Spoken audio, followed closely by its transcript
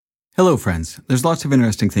Hello, friends. There's lots of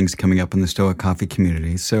interesting things coming up in the Stoic Coffee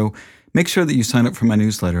community, so make sure that you sign up for my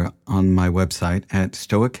newsletter on my website at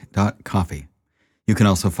stoic.coffee. You can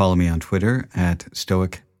also follow me on Twitter at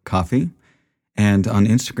stoiccoffee and on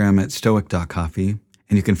Instagram at stoic.coffee,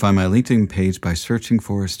 and you can find my LinkedIn page by searching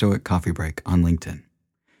for Stoic Coffee Break on LinkedIn.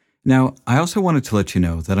 Now, I also wanted to let you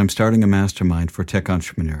know that I'm starting a mastermind for tech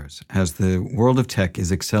entrepreneurs as the world of tech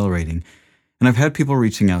is accelerating, and I've had people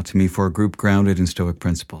reaching out to me for a group grounded in Stoic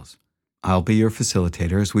principles. I'll be your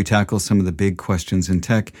facilitator as we tackle some of the big questions in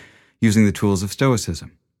tech using the tools of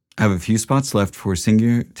Stoicism. I have a few spots left for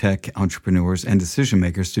senior tech entrepreneurs and decision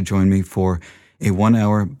makers to join me for a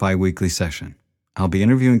 1-hour bi-weekly session. I'll be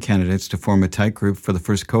interviewing candidates to form a tight group for the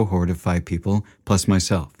first cohort of 5 people, plus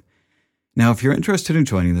myself. Now, if you're interested in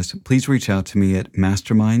joining this, please reach out to me at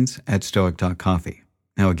masterminds@stoic.coffee.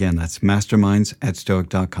 Now, again, that's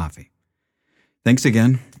masterminds@stoic.coffee. Thanks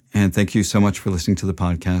again, and thank you so much for listening to the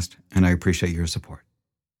podcast, and I appreciate your support.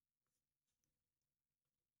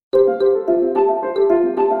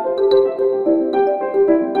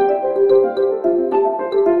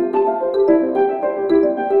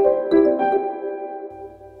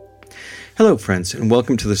 Hello, friends, and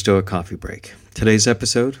welcome to the Stoic Coffee Break. Today's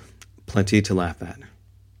episode, Plenty to Laugh At.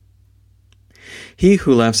 He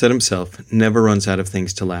who laughs at himself never runs out of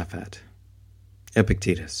things to laugh at.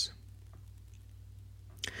 Epictetus.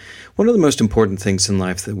 One of the most important things in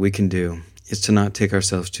life that we can do is to not take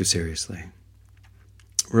ourselves too seriously.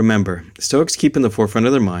 Remember, Stoics keep in the forefront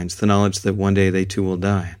of their minds the knowledge that one day they too will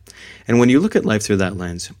die. And when you look at life through that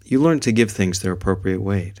lens, you learn to give things their appropriate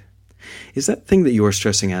weight. Is that thing that you are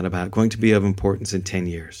stressing out about going to be of importance in 10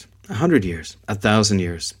 years, 100 years, 1,000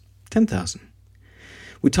 years, 10,000?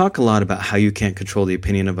 We talk a lot about how you can't control the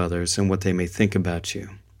opinion of others and what they may think about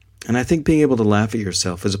you. And I think being able to laugh at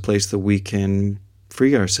yourself is a place that we can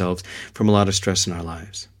free ourselves from a lot of stress in our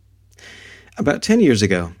lives. About 10 years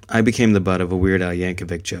ago, I became the butt of a Weird Al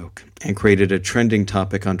Yankovic joke and created a trending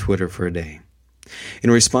topic on Twitter for a day. In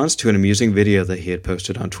response to an amusing video that he had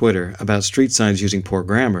posted on Twitter about street signs using poor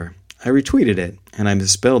grammar, I retweeted it, and I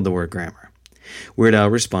misspelled the word grammar. Weird Al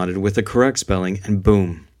responded with the correct spelling, and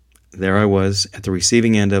boom, there I was at the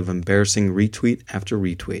receiving end of embarrassing retweet after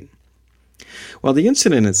retweet. While the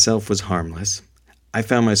incident itself was harmless, I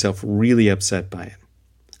found myself really upset by it.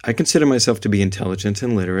 I consider myself to be intelligent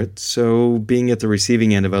and literate, so being at the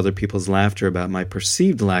receiving end of other people's laughter about my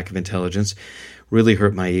perceived lack of intelligence really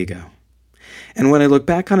hurt my ego. And when I look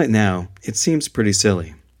back on it now, it seems pretty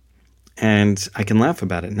silly. And I can laugh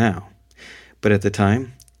about it now. But at the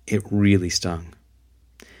time, it really stung.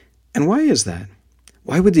 And why is that?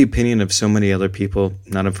 Why would the opinion of so many other people,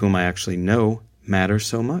 none of whom I actually know, matter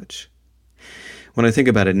so much? When I think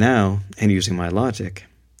about it now, and using my logic,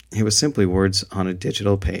 it was simply words on a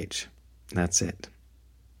digital page. That's it.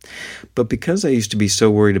 But because I used to be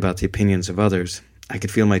so worried about the opinions of others, I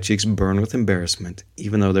could feel my cheeks burn with embarrassment,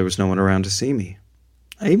 even though there was no one around to see me.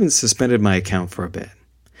 I even suspended my account for a bit.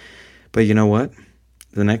 But you know what?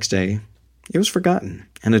 The next day, it was forgotten,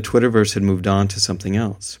 and the Twitterverse had moved on to something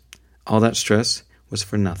else. All that stress was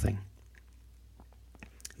for nothing.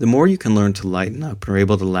 The more you can learn to lighten up and are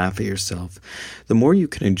able to laugh at yourself, the more you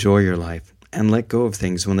can enjoy your life and let go of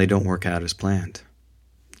things when they don't work out as planned.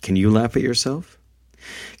 Can you laugh at yourself?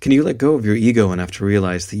 Can you let go of your ego enough to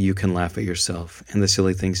realize that you can laugh at yourself and the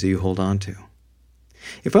silly things that you hold on to?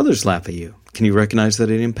 If others laugh at you, can you recognize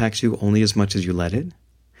that it impacts you only as much as you let it?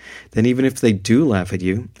 Then even if they do laugh at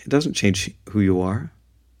you, it doesn't change who you are.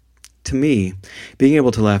 To me, being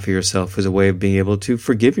able to laugh at yourself is a way of being able to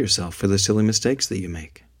forgive yourself for the silly mistakes that you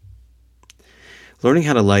make. Learning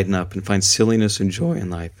how to lighten up and find silliness and joy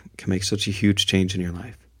in life can make such a huge change in your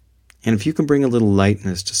life. And if you can bring a little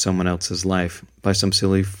lightness to someone else's life by some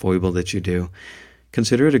silly foible that you do,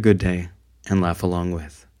 consider it a good day and laugh along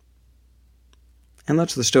with. And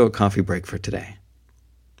that's the Stoic Coffee Break for today.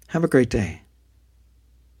 Have a great day.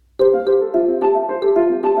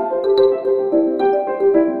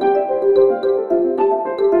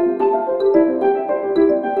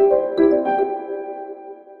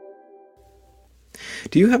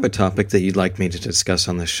 Do you have a topic that you'd like me to discuss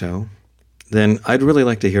on this show? Then I'd really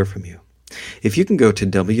like to hear from you. If you can go to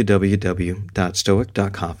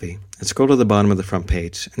www.stoic.coffee and scroll to the bottom of the front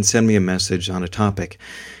page and send me a message on a topic,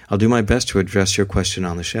 I'll do my best to address your question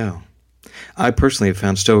on the show. I personally have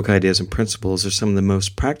found Stoic ideas and principles are some of the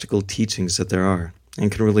most practical teachings that there are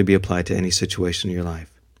and can really be applied to any situation in your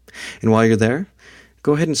life. And while you're there,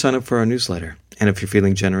 go ahead and sign up for our newsletter. And if you're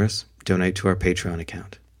feeling generous, donate to our Patreon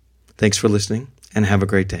account. Thanks for listening, and have a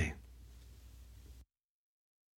great day.